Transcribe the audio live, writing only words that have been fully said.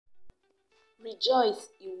Rejoice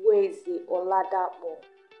Iwueze Oladapo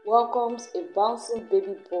welcomes a bouncing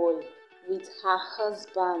baby boy with her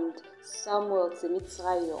husband Samuel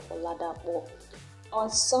Oladapo.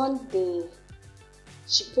 On Sunday,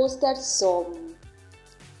 she posted some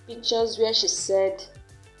pictures where she said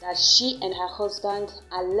that she and her husband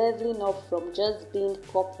are leveling up from just being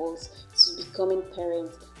couples to becoming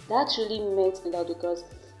parents. That really meant a lot because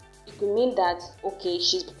it could mean that okay,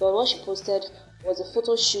 because what she posted was a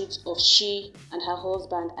photo shoot of she and her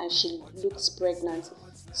husband and she looks pregnant.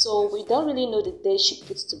 So we don't really know the day she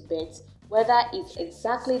puts to bed, whether it's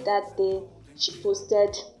exactly that day she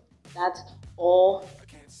posted that or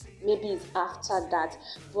maybe it's after that.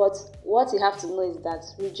 But what you have to know is that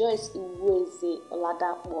Rejoice Iwueze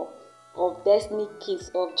Oladapo of Destiny Kiss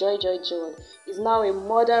of Joy is now a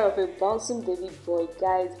mother of a bouncing baby boy.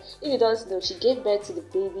 Guys, if you don't know, she gave birth to the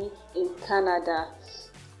baby in Canada.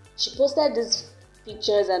 She posted these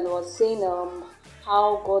pictures and was saying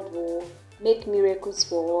how God will make miracles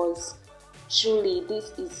for us. Truly,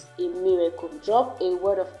 this is a miracle. Drop a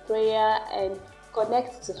word of prayer and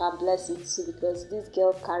connect to her blessing too, because this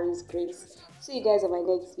girl carries grace. See you guys on my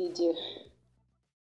next video.